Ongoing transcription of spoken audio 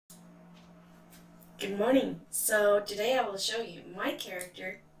Good morning. So today I will show you my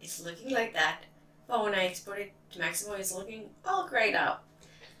character is looking like that, but when I export it to Maximo it's looking all grayed out.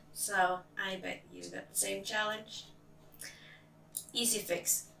 So I bet you got the same challenge. Easy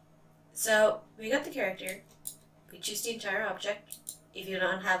fix. So we got the character, we choose the entire object. If you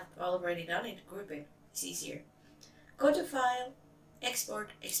don't have already done it, group it, it's easier. Go to File,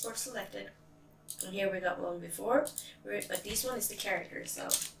 Export, Export selected. And here we got one before, but this one is the character, so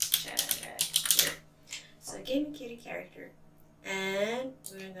here. So GamerKitty character, and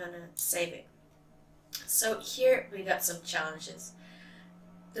we're gonna save it. So here we got some challenges.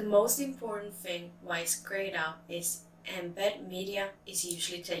 The most important thing why it's grayed out is embed media is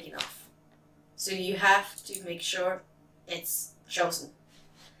usually taken off. So you have to make sure it's chosen.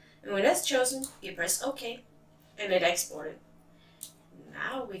 And when that's chosen, you press OK and it exported.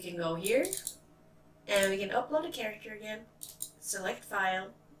 Now we can go here and we can upload the character again. Select file,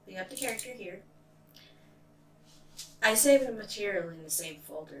 we got the character here. I save the material in the same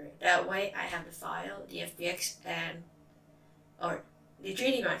folder. That way I have the file, the FBX or the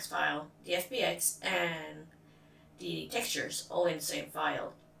 3D Max file, the FBX and the textures all in the same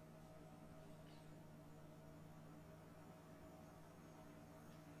file.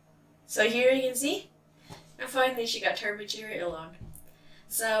 So here you can see, and finally she got her material on.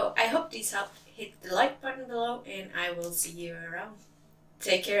 So I hope this helped. Hit the like button below and I will see you around.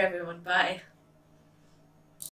 Take care everyone, bye.